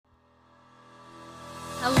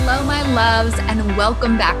Hello, my loves, and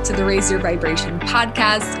welcome back to the Raise Your Vibration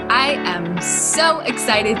podcast. I am so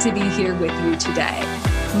excited to be here with you today.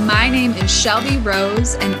 My name is Shelby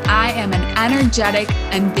Rose, and I am an energetic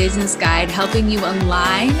and business guide helping you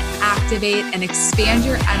align, activate, and expand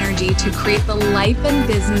your energy to create the life and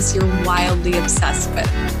business you're wildly obsessed with.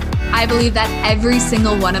 I believe that every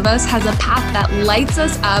single one of us has a path that lights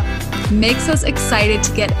us up, makes us excited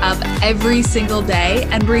to get up every single day,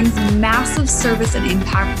 and brings massive service and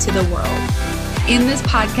impact to the world. In this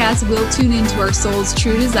podcast, we'll tune into our soul's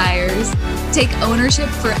true desires, take ownership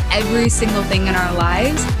for every single thing in our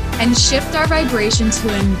lives, and shift our vibration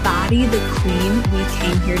to embody the queen we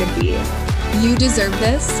came here to be. You deserve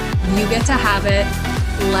this. You get to have it.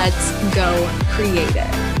 Let's go create it.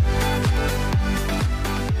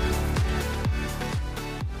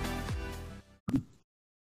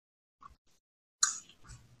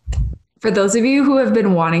 For those of you who have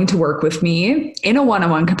been wanting to work with me in a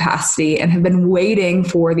one-on-one capacity and have been waiting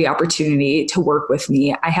for the opportunity to work with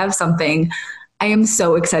me, I have something I am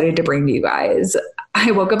so excited to bring to you guys.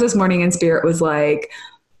 I woke up this morning and spirit was like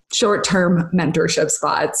short-term mentorship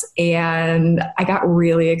spots, and I got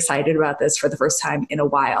really excited about this for the first time in a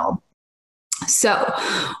while. So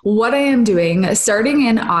what I am doing, starting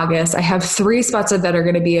in August, I have 3 spots that are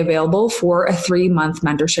going to be available for a 3-month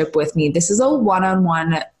mentorship with me. This is a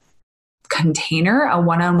one-on-one container, a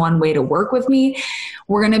one-on-one way to work with me.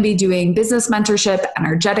 We're going to be doing business mentorship,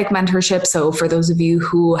 energetic mentorship. So for those of you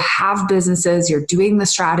who have businesses, you're doing the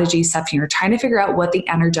strategy stuff and you're trying to figure out what the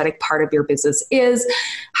energetic part of your business is,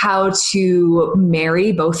 how to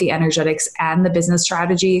marry both the energetics and the business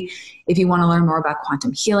strategy. If you want to learn more about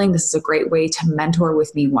quantum healing, this is a great way to mentor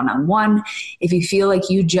with me one-on-one. If you feel like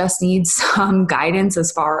you just need some guidance as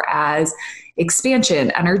far as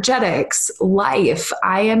expansion, energetics, life,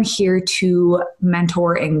 I am here to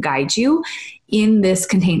mentor and guide you in this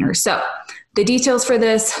container. So the details for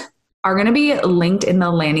this are going to be linked in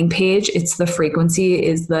the landing page. It's The Frequency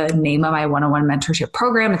is the name of my one-on-one mentorship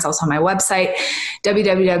program. It's also on my website,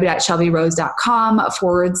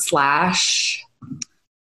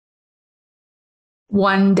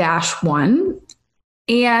 www.shelbyrose.com/1-1.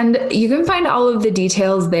 And you can find all of the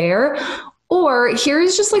details there. Or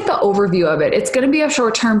here's just like the overview of it. It's going to be a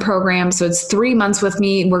short-term program. So it's 3 months with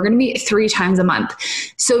me. We're going to meet 3 times a month.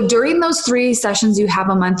 So during those 3 sessions you have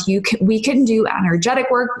a month, we can do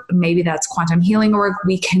energetic work. Maybe that's quantum healing work.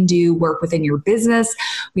 We can do work within your business.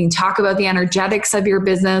 We can talk about the energetics of your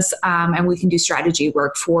business, and we can do strategy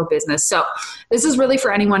work for business. So this is really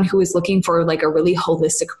for anyone who is looking for like a really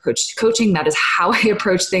holistic approach to coaching. That is how I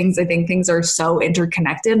approach things. I think things are so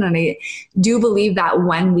interconnected, and I do believe that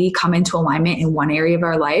when we come into alignment in one area of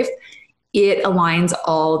our life, it aligns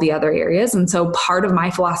all the other areas. And so part of my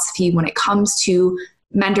philosophy when it comes to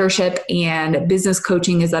mentorship and business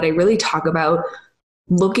coaching is that I really talk about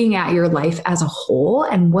looking at your life as a whole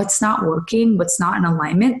and what's not working, what's not in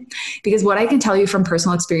alignment. Because what I can tell you from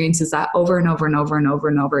personal experience is that over and over and over and over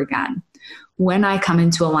and over again, when I come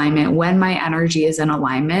into alignment, when my energy is in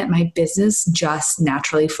alignment, my business just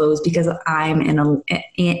naturally flows because I'm in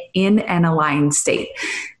an aligned state.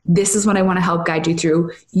 This is what I want to help guide you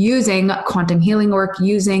through using quantum healing work,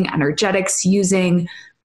 using energetics, using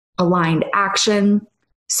aligned action.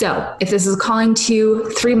 So if this is calling to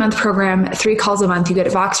you, 3-month program, 3 calls a month, you get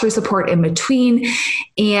Voxer support in between.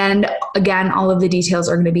 And again, all of the details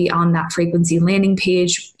are going to be on that Frequency landing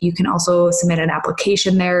page. You can also submit an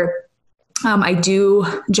application there. I do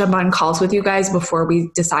jump on calls with you guys before we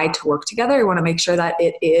decide to work together. I want to make sure that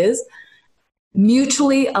it is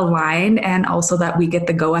mutually aligned and also that we get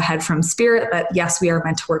the go ahead from spirit that yes, we are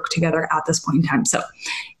meant to work together at this point in time. So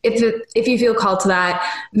if you feel called to that,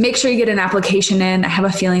 make sure you get an application in. I have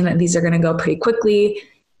a feeling that these are going to go pretty quickly,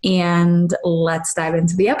 and let's dive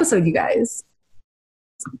into the episode, you guys.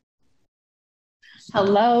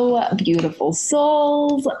 Hello, beautiful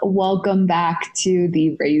souls. Welcome back to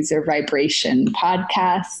the Raise Your Vibration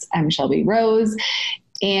podcast. I'm Shelby Rose,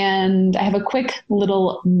 and I have a quick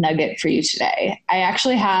little nugget for you today. I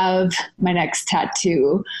actually have my next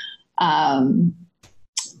tattoo planned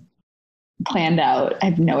out. I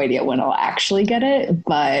have no idea when I'll actually get it,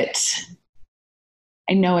 but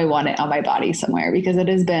I know I want it on my body somewhere because it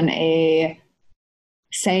has been a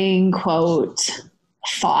saying, quote,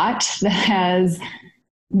 thought that has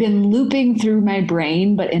been looping through my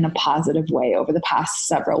brain, but in a positive way over the past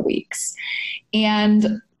several weeks.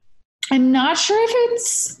 And I'm not sure if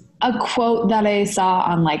it's a quote that I saw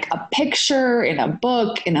on like a picture in a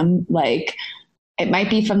book, it might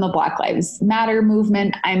be from the Black Lives Matter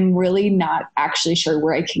movement. I'm really not actually sure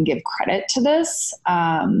where I can give credit to this.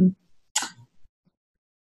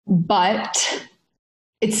 But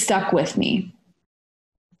it stuck with me,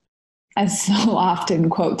 as so often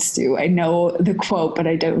quotes do. I know the quote, but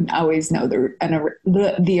I don't always know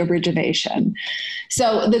the origination.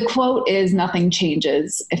 So the quote is, "Nothing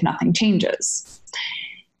changes if nothing changes."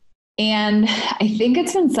 And I think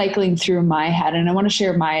it's been cycling through my head, and I want to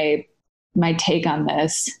share my take on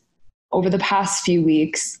this over the past few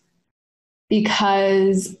weeks,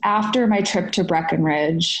 because after my trip to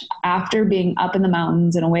Breckenridge, after being up in the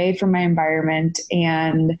mountains and away from my environment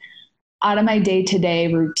and out of my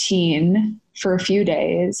day-to-day routine for a few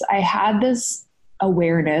days, I had this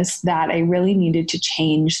awareness that I really needed to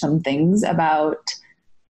change some things about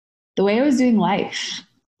the way I was doing life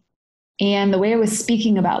and the way I was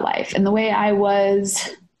speaking about life and the way I was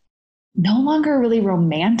no longer really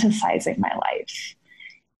romanticizing my life.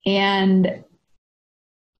 And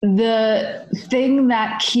the thing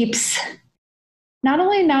that keeps not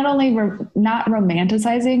only not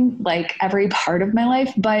romanticizing like every part of my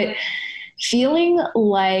life, but feeling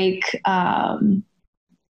like I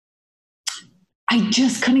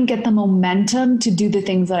just couldn't get the momentum to do the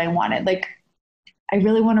things that I wanted. Like, I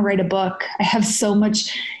really want to write a book. I have so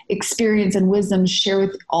much experience and wisdom to share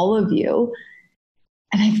with all of you.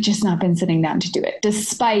 And I've just not been sitting down to do it,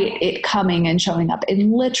 despite it coming and showing up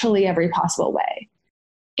in literally every possible way.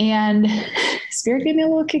 And Spirit gave me a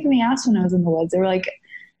little kick in the ass when I was in the woods. They were like,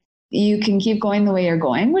 you can keep going the way you're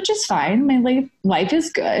going, which is fine. My life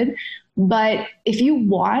is good. But if you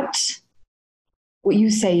want what you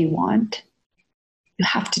say you want, you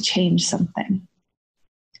have to change something.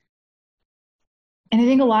 And I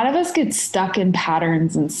think a lot of us get stuck in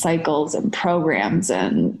patterns and cycles and programs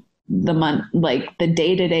and the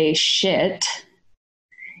day-to-day shit.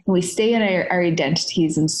 And we stay in our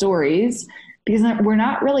identities and stories because we're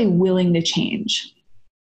not really willing to change.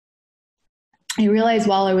 I realized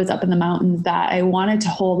while I was up in the mountains that I wanted to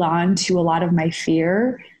hold on to a lot of my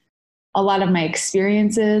fear, a lot of my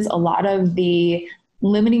experiences, a lot of the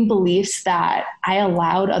limiting beliefs that I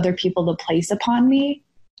allowed other people to place upon me,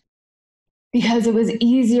 because it was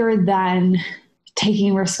easier than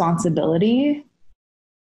taking responsibility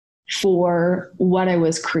for what I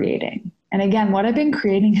was creating. And again, what I've been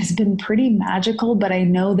creating has been pretty magical, but I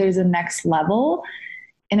know there's a next level,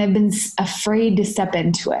 and I've been afraid to step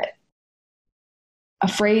into it,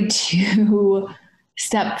 afraid to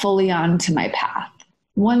step fully onto my path.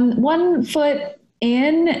 One foot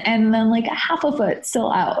in and then like a half a foot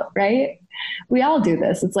still out, right? We all do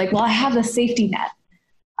this. It's like, well, I have the safety net,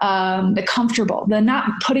 the comfortable, the not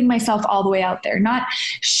putting myself all the way out there, not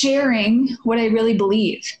sharing what I really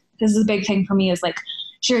believe. This is a big thing for me, is like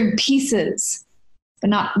sharing pieces,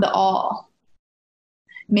 but not the all.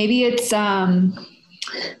 Maybe it's half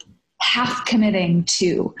committing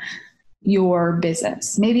to your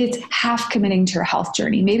business. Maybe it's half committing to your health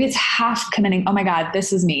journey. Maybe it's half committing. Oh my God,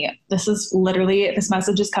 this is me. This is literally, this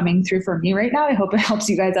message is coming through for me right now. I hope it helps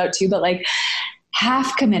you guys out too, but like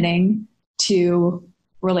half committing to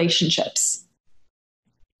relationships.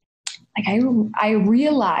 Like I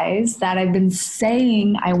realize that I've been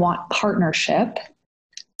saying I want partnership.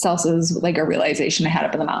 This also is like a realization I had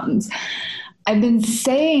up in the mountains. I've been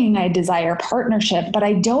saying I desire partnership, but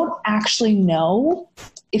I don't actually know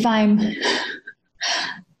if I'm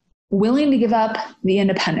willing to give up the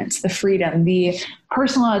independence, the freedom, the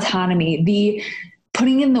personal autonomy, the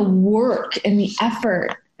putting in the work and the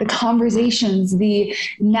effort, the conversations, the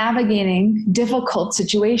navigating difficult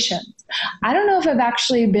situations. I don't know if I've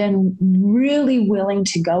actually been really willing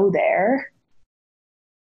to go there.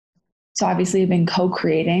 So obviously I've been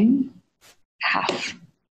co-creating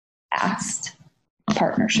half-assed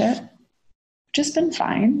partnership. Just been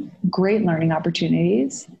fine. Great learning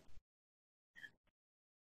opportunities.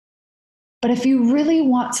 But if you really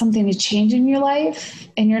want something to change in your life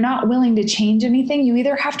and you're not willing to change anything, you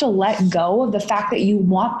either have to let go of the fact that you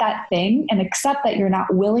want that thing and accept that you're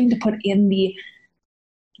not willing to put in the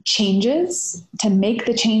changes, to make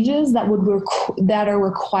the changes that that are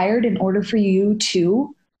required in order for you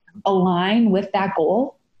to align with that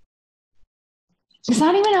goal. It's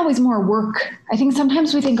not even always more work. I think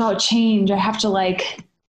sometimes we think, oh, change, I have to and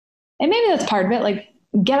maybe that's part of it, like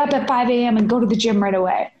get up at 5 a.m. and go to the gym right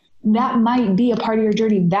away. That might be a part of your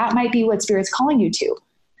journey. That might be what Spirit's calling you to.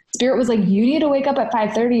 Spirit was like, you need to wake up at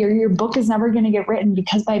 5:30 or your book is never going to get written,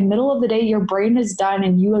 because by middle of the day, your brain is done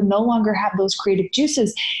and you no longer have those creative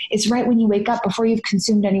juices. It's right when you wake up before you've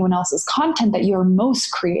consumed anyone else's content that you're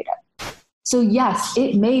most creative. So yes,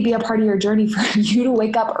 it may be a part of your journey for you to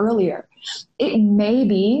wake up earlier. It may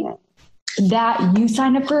be that you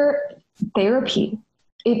sign up for therapy.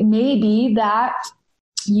 It may be that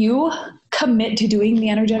you commit to doing the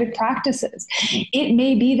energetic practices. It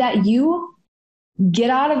may be that you Get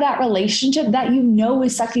out of that relationship that you know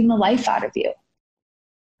is sucking the life out of you.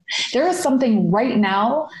 There is something right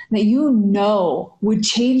now that you know would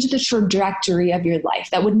change the trajectory of your life,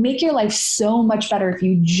 that would make your life so much better if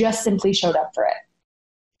you just simply showed up for it.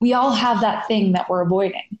 We all have that thing that we're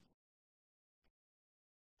avoiding.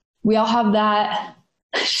 We all have that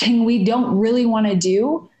thing we don't really want to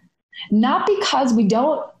do, not because we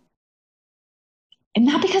don't, and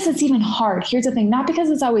not because it's even hard. Here's the thing, not because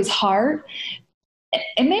it's always hard.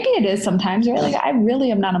 And maybe it is sometimes, right? Like, I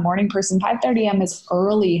really am not a morning person. 5:30 a.m. is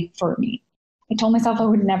early for me. I told myself I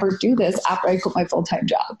would never do this after I quit my full-time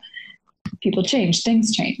job. People change,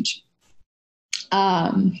 things change.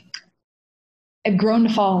 I've grown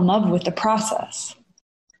to fall in love with the process.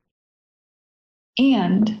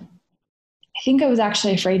 And I think I was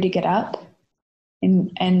actually afraid to get up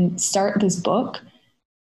and start this book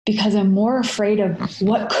because I'm more afraid of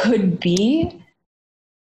what could be,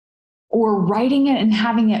 or writing it and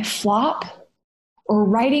having it flop, or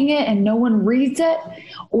writing it and no one reads it,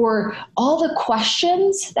 or all the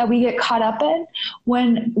questions that we get caught up in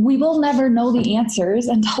when we will never know the answers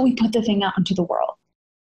until we put the thing out into the world.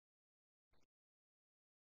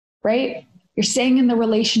 Right? You're staying in the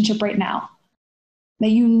relationship right now that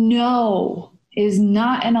you know is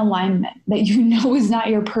not in alignment, that you know is not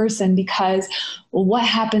your person because, well, what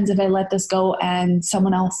happens if I let this go and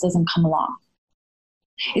someone else doesn't come along?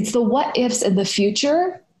 It's the what ifs in the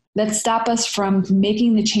future that stop us from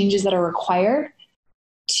making the changes that are required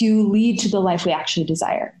to lead to the life we actually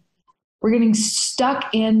desire. We're getting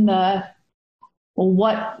stuck in the,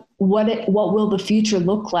 well, what will the future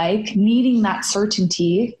look like, needing that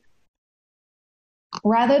certainty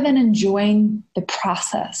rather than enjoying the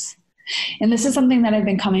process. And this is something that I've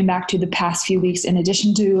been coming back to the past few weeks, in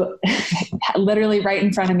addition to literally right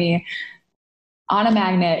in front of me on a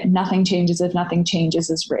magnet, nothing changes if nothing changes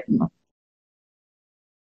is written.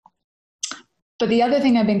 But the other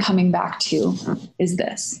thing I've been coming back to is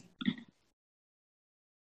this.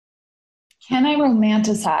 Can I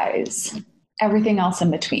romanticize everything else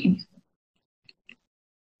in between?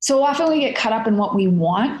 So often we get caught up in what we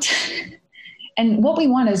want, and what we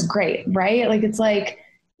want is great, right? Like, it's like,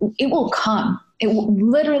 it will come. It will,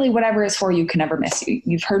 literally whatever is for you can never miss you.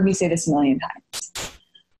 You've heard me say this a million times.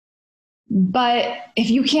 But if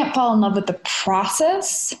you can't fall in love with the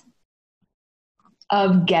process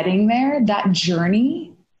of getting there, that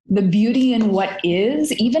journey, the beauty in what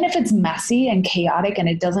is, even if it's messy and chaotic and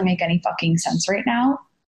it doesn't make any fucking sense right now,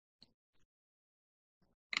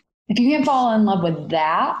 if you can't fall in love with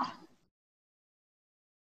that,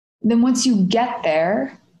 then once you get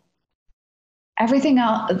there, everything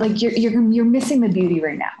else, like, you're missing the beauty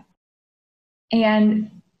right now. And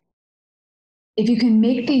if you can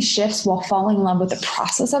make these shifts while falling in love with the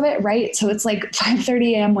process of it, right? So it's like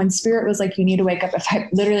 5:30 a.m. when Spirit was like, you need to wake up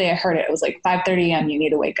at literally I heard it. It was like 5:30 a.m. you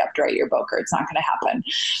need to wake up to write your book or it's not going to happen.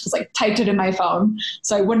 I was like, typed it in my phone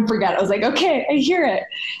so I wouldn't forget. I was like, okay, I hear it.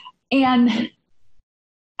 And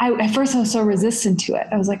at first I was so resistant to it.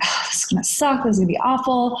 I was like, oh, this is going to suck. This is going to be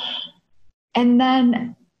awful. And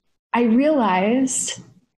then I realized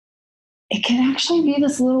it can actually be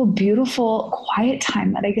this little beautiful quiet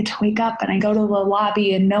time that I get to wake up and I go to the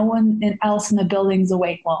lobby and no one else in the building's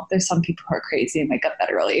awake. Well, there's some people who are crazy and wake up that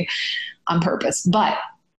early on purpose, but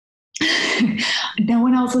no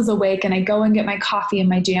one else is awake. And I go and get my coffee and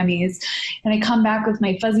my jammies and I come back with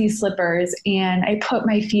my fuzzy slippers and I put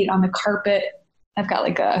my feet on the carpet. I've got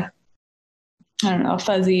like a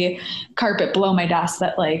fuzzy carpet below my desk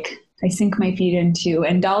that like I sink my feet into,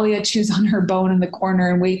 and Dahlia chews on her bone in the corner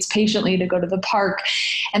and waits patiently to go to the park.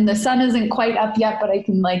 And the sun isn't quite up yet, but I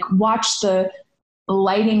can like watch the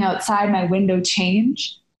lighting outside my window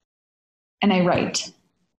change. And I write.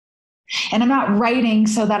 And I'm not writing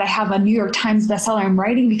so that I have a New York Times bestseller. I'm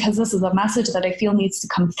writing because this is a message that I feel needs to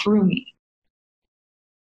come through me.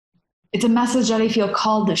 It's a message that I feel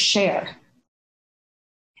called to share.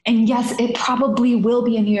 And yes, it probably will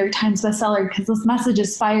be a New York Times bestseller because this message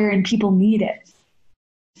is fire and people need it.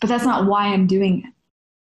 But that's not why I'm doing it.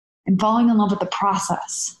 I'm falling in love with the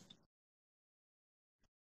process.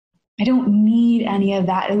 I don't need any of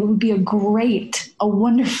that. It would be a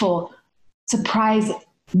wonderful surprise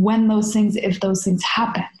if those things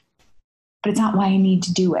happen. But it's not why I need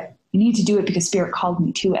to do it. I need to do it because Spirit called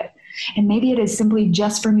me to it. And maybe it is simply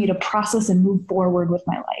just for me to process and move forward with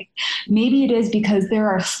my life. Maybe it is because there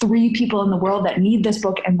are 3 people in the world that need this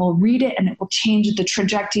book and will read it and it will change the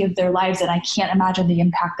trajectory of their lives. And I can't imagine the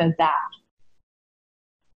impact of that.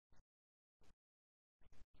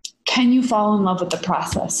 Can you fall in love with the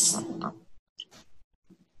process?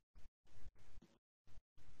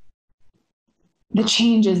 the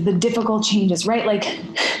changes, the difficult changes, right? Like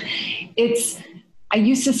I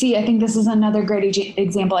used to see, I think this is another great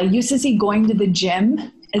example. I used to see going to the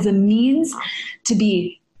gym as a means to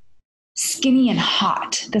be skinny and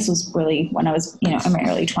hot. This was really when I was, in my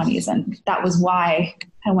early 20s. And that was why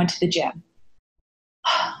I went to the gym.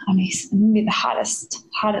 I'm going to be the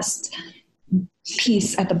hottest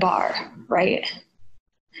piece at the bar, right?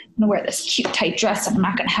 I'm going to wear this cute tight dress and I'm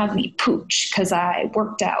not going to have any pooch because I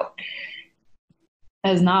worked out.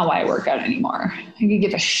 That is not why I work out anymore. I could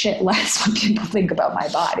give a shit less what people think about my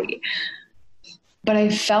body. But I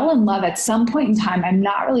fell in love at some point in time. I'm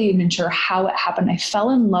not really even sure how it happened. I fell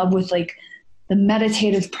in love with like the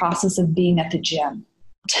meditative process of being at the gym.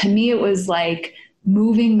 To me, it was like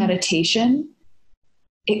moving meditation.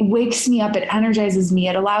 It wakes me up. It energizes me.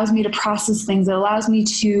 It allows me to process things. It allows me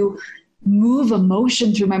to move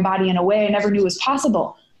emotion through my body in a way I never knew was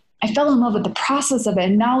possible. I fell in love with the process of it.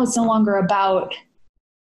 And now it's no longer about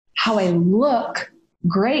how I look,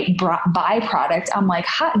 great byproduct. I'm like,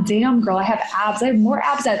 hot damn girl, I have abs. I have more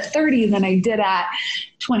abs at 30 than I did at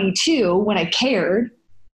 22 when I cared.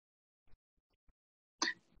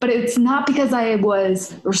 But it's not because I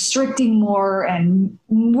was restricting more and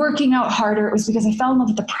working out harder. It was because I fell in love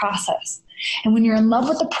with the process. And when you're in love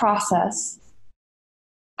with the process,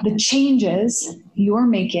 the changes you're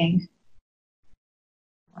making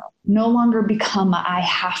no longer become a I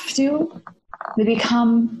have to. They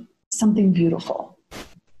become something beautiful.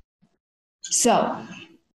 So,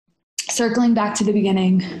 circling back to the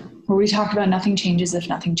beginning where we talked about nothing changes if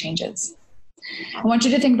nothing changes. I want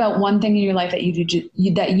you to think about one thing in your life that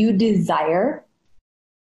you desire,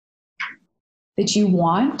 that you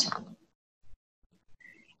want,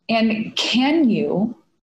 and can you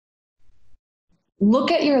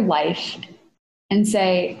look at your life and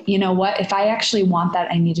say, you know what, if I actually want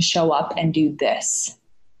that, I need to show up and do this.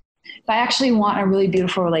 If I actually want a really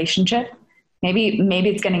beautiful relationship, maybe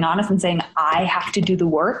it's getting honest and saying, I have to do the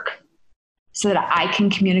work so that I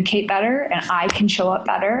can communicate better and I can show up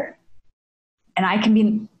better and I can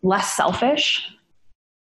be less selfish.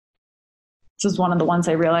 This is one of the ones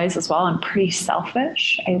I realized as well. I'm pretty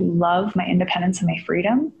selfish. I love my independence and my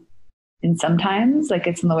freedom. And sometimes like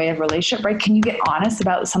it's in the way of relationship, right? Can you get honest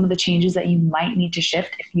about some of the changes that you might need to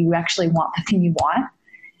shift if you actually want the thing you want?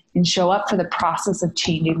 And show up for the process of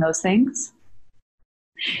changing those things.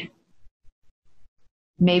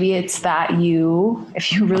 Maybe it's that you,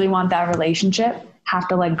 if you really want that relationship, have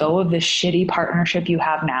to let go of this shitty partnership you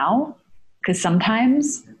have now. Because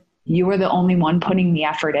sometimes you are the only one putting the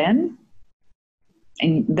effort in.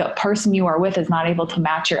 And the person you are with is not able to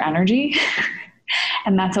match your energy.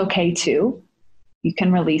 And that's okay too. You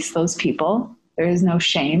can release those people. There is no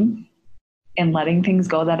shame in letting things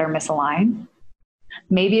go that are misaligned.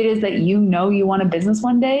 Maybe it is that you want a business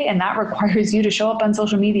one day and that requires you to show up on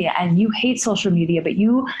social media and you hate social media, but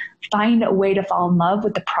you find a way to fall in love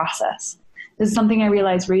with the process. This is something I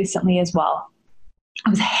realized recently as well. I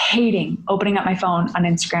was hating opening up my phone on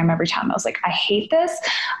Instagram every time. I was like, I hate this.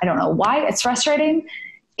 I don't know why. It's frustrating.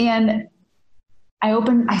 And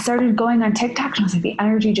I started going on TikTok and I was like, the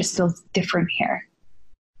energy just feels different here.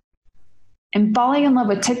 And falling in love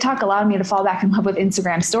with TikTok allowed me to fall back in love with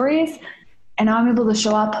Instagram stories. And now I'm able to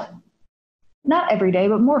show up, not every day,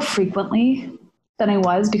 but more frequently than I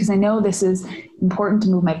was, because I know this is important to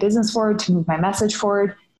move my business forward, to move my message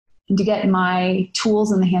forward, and to get my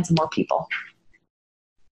tools in the hands of more people.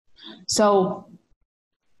 So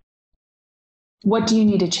what do you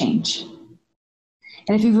need to change?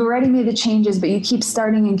 And if you've already made the changes, but you keep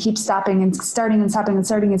starting and keep stopping and starting and stopping and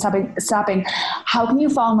starting and stopping, how can you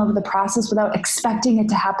fall in love with the process without expecting it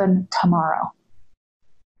to happen tomorrow?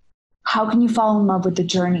 How can you fall in love with the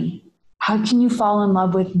journey? How can you fall in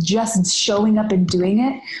love with just showing up and doing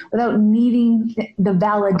it without needing the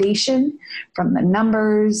validation from the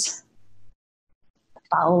numbers,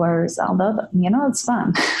 followers, although, it's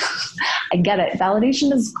fun. I get it.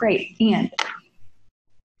 Validation is great. And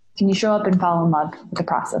can you show up and fall in love with the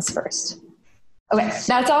process first? Okay,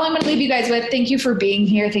 that's all I'm going to leave you guys with. Thank you for being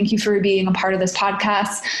here. Thank you for being a part of this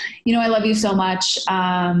podcast. I love you so much.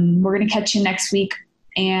 We're going to catch you next week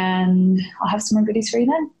and I'll have some more goodies for you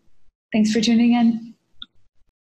then. Thanks for tuning in.